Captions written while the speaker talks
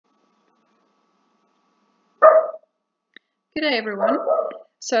Good day, everyone.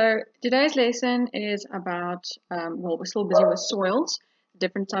 So today's lesson is about, well, we're still busy with soils,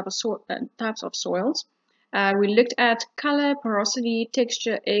 different types of soils. We looked at color, porosity,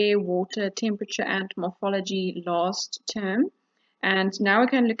 texture, air, water, temperature, and morphology last term. And now we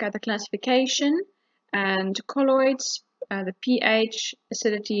can look at the classification and colloids, the pH,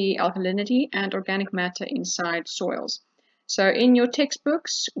 acidity, alkalinity, and organic matter inside soils. So in your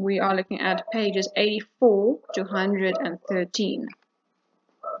textbooks, we are looking at pages 84 to 113.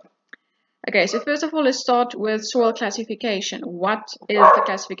 Okay, so first of all, let's start with soil classification. What is the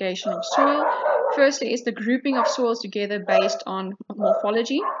classification of soil? Firstly, is the grouping of soils together based on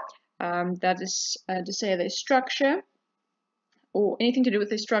morphology. That is to say their structure or anything to do with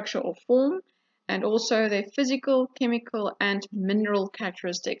their structure or form, and also their physical, chemical, and mineral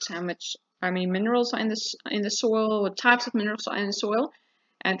characteristics. How many minerals are in the soil, what types of minerals are in the soil,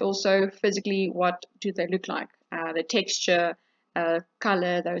 and also physically, what do they look like, the texture,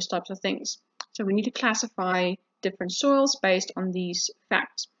 color, those types of things. So we need to classify different soils based on these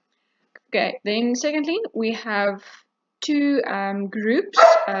facts. Okay, then secondly, we have two groups.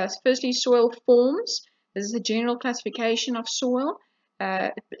 Firstly, soil forms. This is a general classification of soil,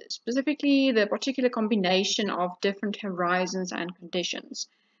 specifically the particular combination of different horizons and conditions.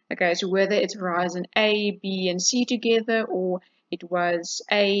 Okay, so whether it's horizon A, B, and C together, or it was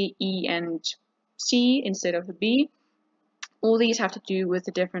A, E, and C instead of the B. All these have to do with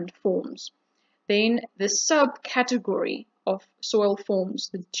the different forms. Then the subcategory of soil forms,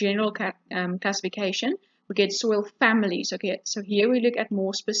 the general classification, we get soil families. Okay, so here we look at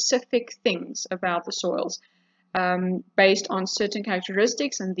more specific things about the soils based on certain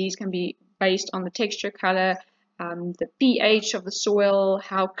characteristics, and these can be based on the texture, color, the pH of the soil,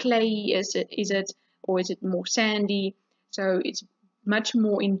 how clayey is it, or is it more sandy? So it's much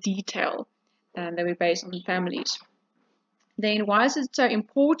more in detail that we base on the families. Then why is it so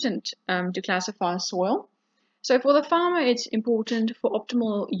important to classify soil? So for the farmer, it's important for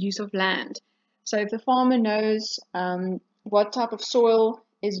optimal use of land. So if the farmer knows what type of soil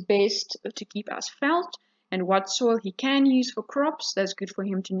is best to keep as veldt and what soil he can use for crops, that's good for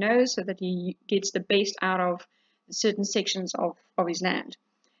him to know so that he gets the best out of certain sections of his land.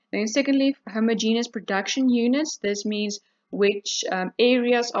 Then secondly, homogeneous production units. This means which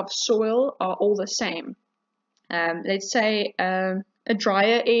areas of soil are all the same. Let's say a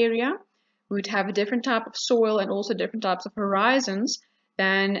drier area would have a different type of soil and also different types of horizons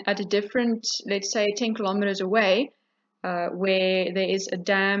than at a different, let's say 10 kilometers away, where there is a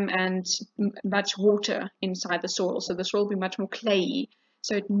dam and much water inside the soil. So the soil will be much more clayey.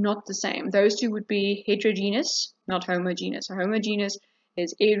 So it's not the same. Those two would be heterogeneous, not homogeneous. So homogeneous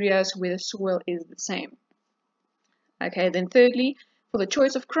is areas where the soil is the same. Okay, then thirdly, for the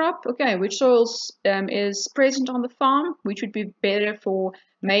choice of crop, okay, which soils is present on the farm, which would be better for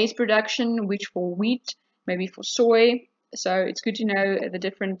maize production, which for wheat, maybe for soy. So it's good to know the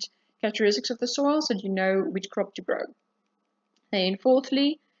different characteristics of the soil so you know which crop to grow. Then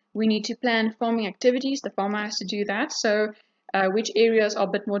fourthly, we need to plan farming activities. The farmer has to do that. So which areas are a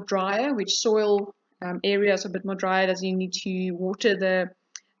bit more drier, which soil areas are a bit more drier, does he need to water the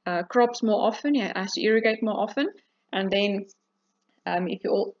crops more often, he has to irrigate more often. And then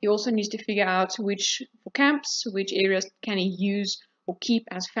he also needs to figure out for camps, which areas can he use or keep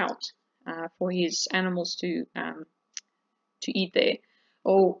as veldt for his animals to eat there,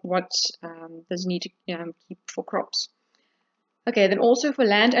 or what does he need to keep for crops. Okay, then also for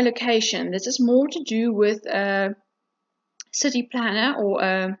land allocation, this is more to do with a city planner or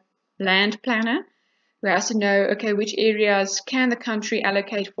a land planner who has to know, okay, which areas can the country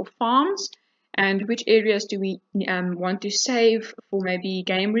allocate for farms and which areas do we want to save for maybe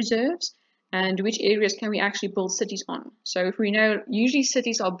game reserves and which areas can we actually build cities on. So if we know, usually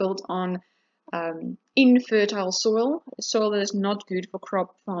cities are built on infertile soil that is not good for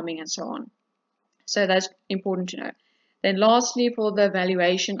crop farming and so on. So that's important to know. Then lastly, for the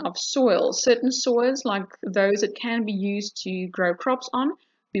evaluation of soil, certain soils like those that can be used to grow crops on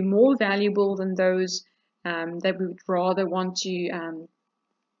be more valuable than those that we would rather want to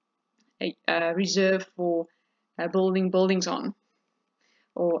reserve for building buildings on.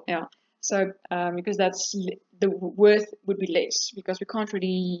 Or yeah, so because that's the worth would be less because we can't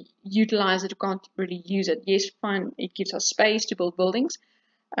really utilize it, we can't really use it. Yes, fine, it gives us space to build buildings.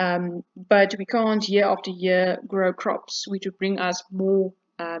 But we can't year after year grow crops, which would bring us more,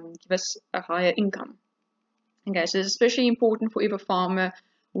 give us a higher income. Okay, so it's especially important for if a farmer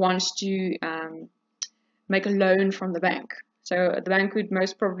wants to make a loan from the bank. So the bank would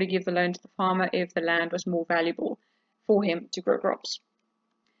most probably give the loan to the farmer if the land was more valuable for him to grow crops.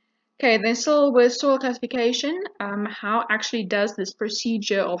 Okay, then still with soil classification, how actually does this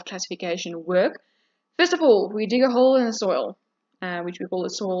procedure of classification work? First of all, we dig a hole in the soil, which we call the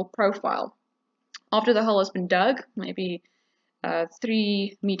soil profile. After the hole has been dug, maybe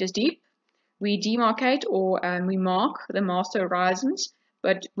 3 meters deep, we demarcate or we mark the master horizons.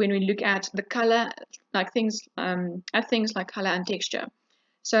 But when we look at the color, like things like color and texture,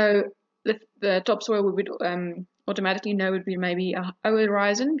 so the topsoil we would automatically know would be maybe a O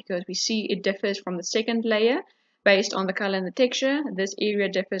horizon because we see it differs from the second layer based on the color and the texture. This area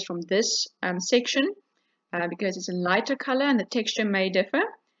differs from this section because it's a lighter color and the texture may differ.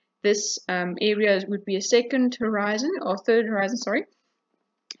 This area would be a second horizon or third horizon, sorry,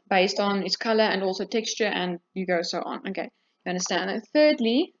 based on its color and also texture, and you go so on. Okay, you understand. And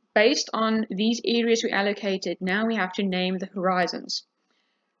thirdly, based on these areas we allocated, now we have to name the horizons.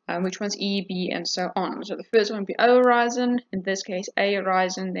 Which one's E, B, and so on. So the first one would be O horizon, in this case A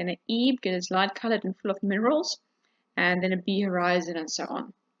horizon, then an E because it's light colored and full of minerals, and then a B horizon, and so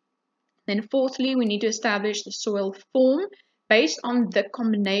on. Then fourthly, we need to establish the soil form based on the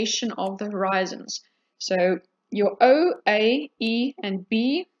combination of the horizons. So your O, A, E, and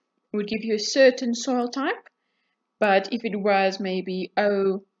B would give you a certain soil type, but if it was maybe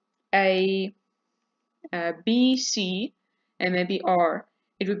O, A, B, C, and maybe R,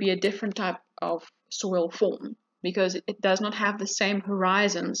 it would be a different type of soil form because it does not have the same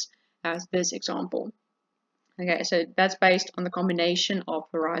horizons as this example. Okay, so that's based on the combination of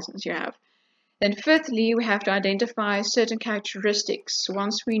horizons you have. Then fifthly, we have to identify certain characteristics.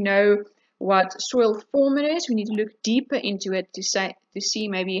 Once we know what soil form it is, we need to look deeper into it to see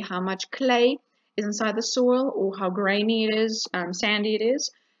maybe how much clay is inside the soil or how grainy it is, sandy it is,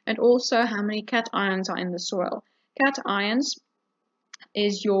 and also how many cations are in the soil. Cations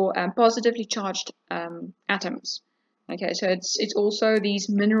is your positively charged atoms. Okay, so it's also these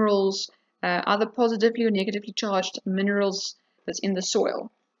minerals, either positively or negatively charged minerals that's in the soil.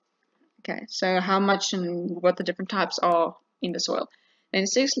 Okay, so how much and what the different types are in the soil. And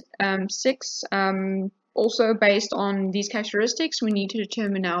six, also based on these characteristics, we need to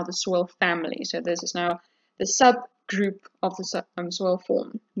determine now the soil family. So this is now the subgroup of the soil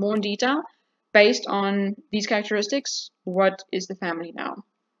form. More in detail, based on these characteristics, what is the family now?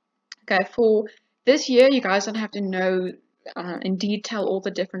 Okay, for this year, you guys don't have to know in detail all the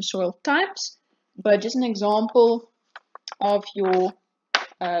different soil types, but just an example of your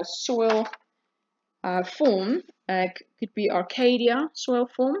soil form could be Arcadia soil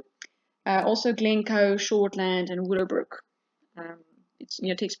form, also Glencoe, Shortland, and Willowbrook. It's in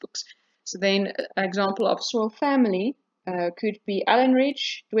your textbooks. So then, an example of soil family could be Allen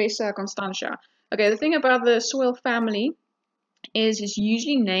Ridge, Dwesa, Constantia. Okay, the thing about the soil family is it's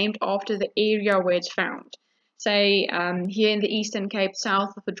usually named after the area where it's found. Say here in the Eastern Cape,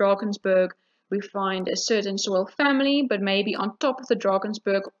 south of the Drakensberg, we find a certain soil family, but maybe on top of the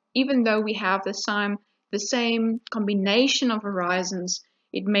Drakensberg, even though we have the same combination of horizons,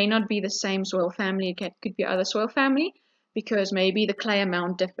 it may not be the same soil family. It could be other soil family because maybe the clay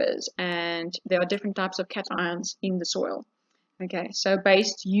amount differs and there are different types of cations in the soil. Okay, so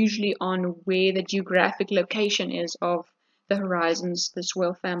based usually on where the geographic location is of the horizons, the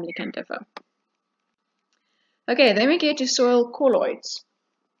soil family can differ. Okay, then we get to soil colloids.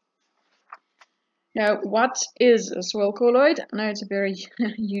 Now, what is a soil colloid? I know it's a very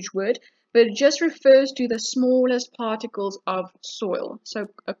huge word, but it just refers to the smallest particles of soil. So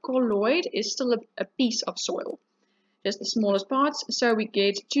a colloid is still a piece of soil, just the smallest parts. So we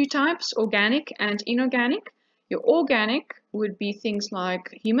get two types, organic and inorganic. Your organic would be things like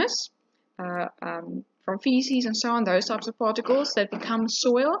humus, from feces and so on, those types of particles that become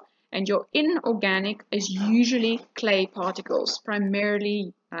soil. And your inorganic is usually clay particles,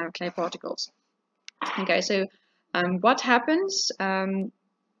 primarily clay particles. Okay, so what happens, like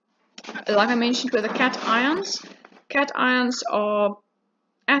I mentioned with the cations are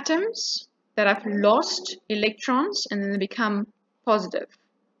atoms that have lost electrons and then they become positive.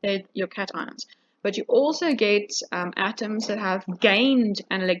 They're your cations. But you also get atoms that have gained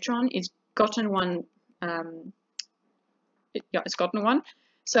an electron, it's gotten one. It's gotten one.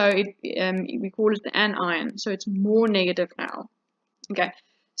 So we call it the anion. So it's more negative now. Okay.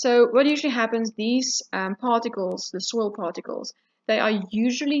 So what usually happens, these particles, the soil particles, they are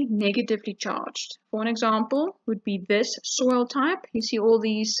usually negatively charged. For an example, would be this soil type. You see all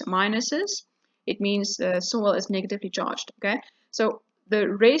these minuses. It means the soil is negatively charged. Okay. So the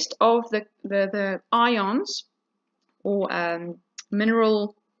rest of the ions or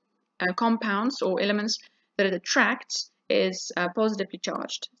mineral compounds or elements that it attracts is positively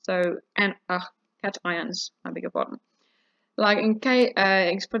charged. So, and cations, I beg your pardon. like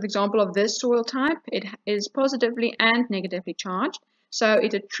for the example of this soil type, it is positively and negatively charged. So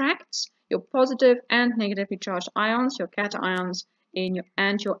it attracts your positive and negatively charged ions, your cations,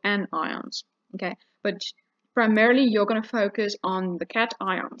 and your anions. Okay, but primarily you're going to focus on the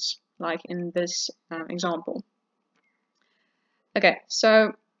cations, like in this example. Okay,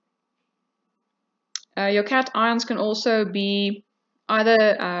 so your cations can also be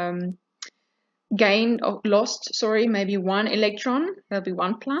either gained or lost, sorry, maybe 1 electron, that'll be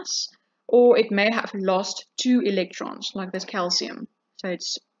 1 plus, or it may have lost 2 electrons, like this calcium. So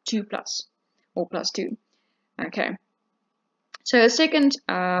it's 2 plus, or plus 2. Okay. So a second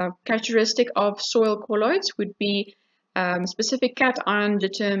characteristic of soil colloids would be specific cation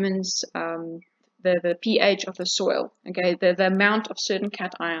determines the pH of the soil. Okay, the amount of certain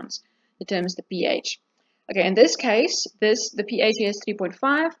cations determines the pH. Okay, in this case, the pH here is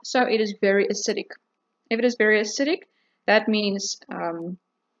 3.5, so it is very acidic. If it is very acidic, that means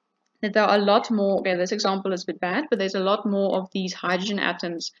that there are a lot more, okay, this example is a bit bad, but there's a lot more of these hydrogen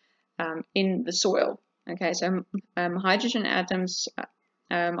atoms in the soil. Okay, so hydrogen atoms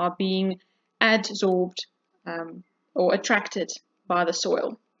are being adsorbed or attracted by the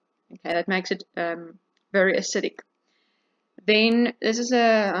soil. Okay, that makes it very acidic. Then this is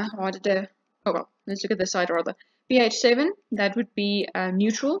let's look at this side rather. pH 7, that would be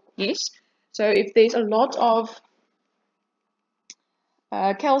neutral, yes. So if there's a lot of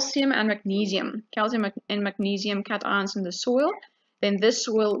calcium and magnesium cations in the soil, then this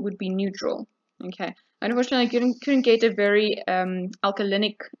soil would be neutral. Okay. Unfortunately, I couldn't get a very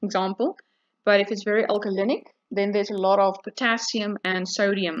alkalinic example, but if it's very alkalinic, then there's a lot of potassium and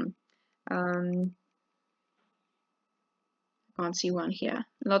sodium. I can't see one here.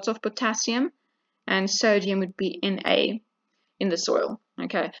 Lots of potassium and sodium would be Na in the soil.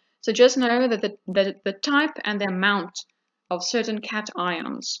 Okay, so just know that the type and the amount of certain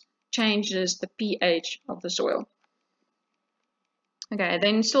cations changes the pH of the soil. Okay,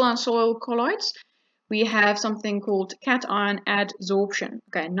 then still on soil colloids, we have something called cation adsorption.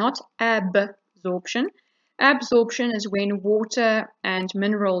 Okay, not absorption. Absorption is when water and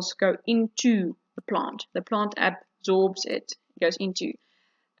minerals go into the plant. The plant absorbs it, goes into.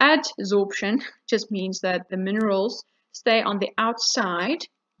 Adsorption just means that the minerals stay on the outside,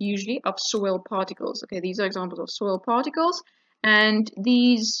 usually, of soil particles. Okay, these are examples of soil particles, and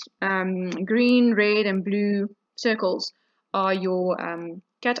these green, red, and blue circles are your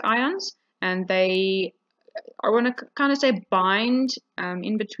cations, and they, I want to kind of say bind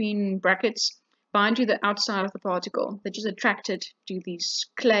in between brackets, bind to the outside of the particle. They're just attracted to these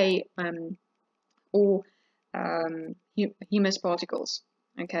clay or humus particles.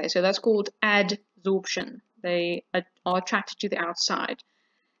 Okay, so that's called adsorption. They are attracted to the outside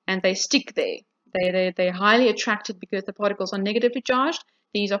and they stick there. They're highly attracted because the particles are negatively charged.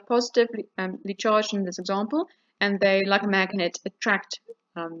 These are positively charged in this example, and they, like a magnet, attract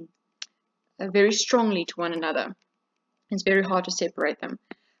very strongly to one another. It's very hard to separate them.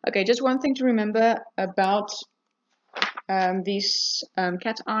 Okay, just one thing to remember about these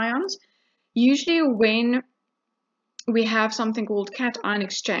cations. Usually when we have something called cation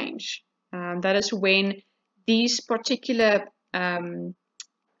exchange, that is when these particular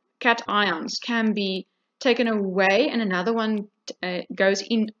cations can be taken away and another one goes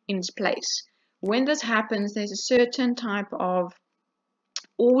in its place. When this happens, there's a certain type of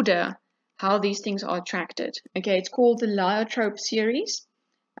order how these things are attracted. Okay, it's called the Liotrope series,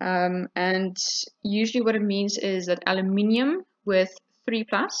 and usually what it means is that aluminium with 3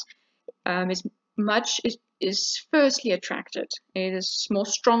 plus is firstly attracted. It is more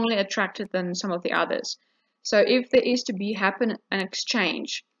strongly attracted than some of the others. So if there is to happen an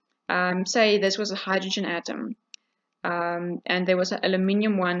exchange, say this was a hydrogen atom, and there was an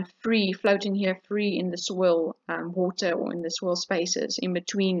aluminium one floating here free in the soil water or in the soil spaces in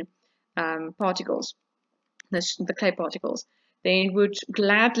between particles, the clay particles, then it would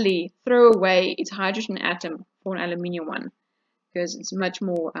gladly throw away its hydrogen atom for an aluminium one because it's much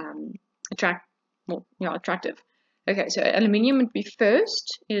more attractive. Okay, so aluminium would be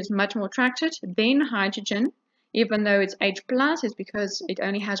first. It is much more attracted. Then hydrogen, even though it's H+, is because it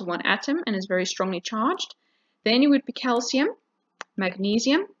only has one atom and is very strongly charged. Then it would be calcium,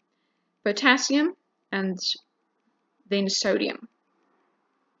 magnesium, potassium, and then sodium.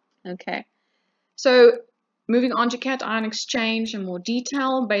 Okay, so moving on to cation exchange in more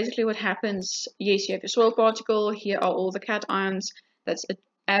detail. Basically what happens, yes, you have your soil particle. Here are all the cations that's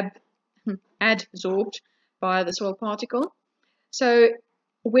adsorbed by the soil particle. So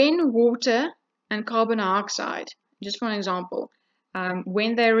when water and carbon dioxide, just for an example,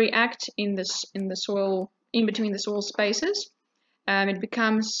 when they react in the soil in between the soil spaces, it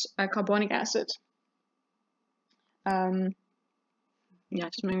becomes a carbonic acid. Yeah,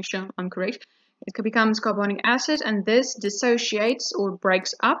 just making sure I'm correct. It becomes carbonic acid, and this dissociates or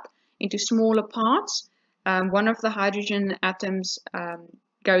breaks up into smaller parts. One of the hydrogen atoms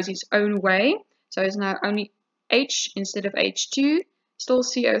goes its own way, so it's now only H instead of H2, still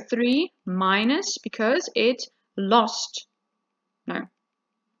CO3 minus, because it lost, no,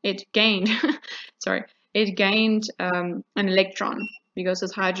 it gained, sorry, it gained an electron because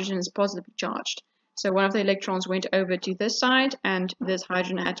this hydrogen is positively charged. So one of the electrons went over to this side, and this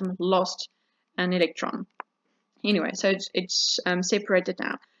hydrogen atom lost an electron. Anyway, so it's separated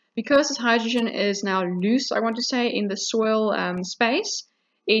now. Because this hydrogen is now loose, I want to say, in the soil space,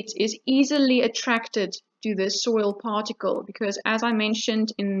 it is easily attracted to the soil particle, because as I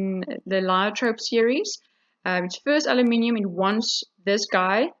mentioned in the lyotrope series, it's first aluminium, it wants this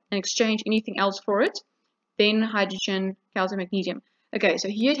guy and exchange anything else for it, then hydrogen, calcium, magnesium. Okay, so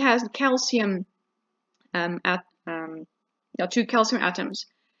here it has calcium, two calcium atoms.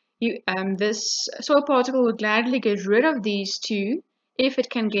 This soil particle will gladly get rid of these two if it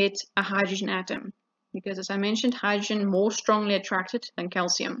can get a hydrogen atom, because as I mentioned, hydrogen more strongly attracted than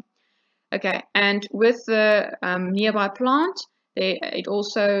calcium. Okay, and with the nearby plant, it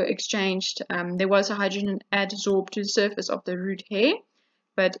also exchanged, there was a hydrogen adsorbed to the surface of the root hair,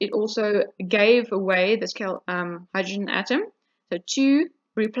 but it also gave away this hydrogen atom. So 2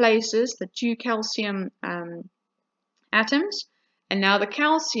 replaces the 2 calcium atoms, and now the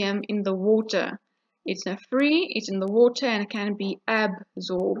calcium in the water, it's now free, it's in the water, and it can be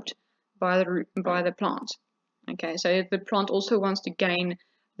absorbed by the plant. Okay, so the plant also wants to gain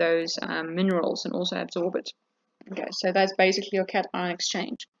those minerals and also absorb it. Okay, so that's basically your cation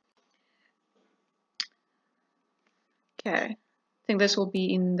exchange. Okay, I think this will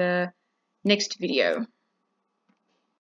be in the next video.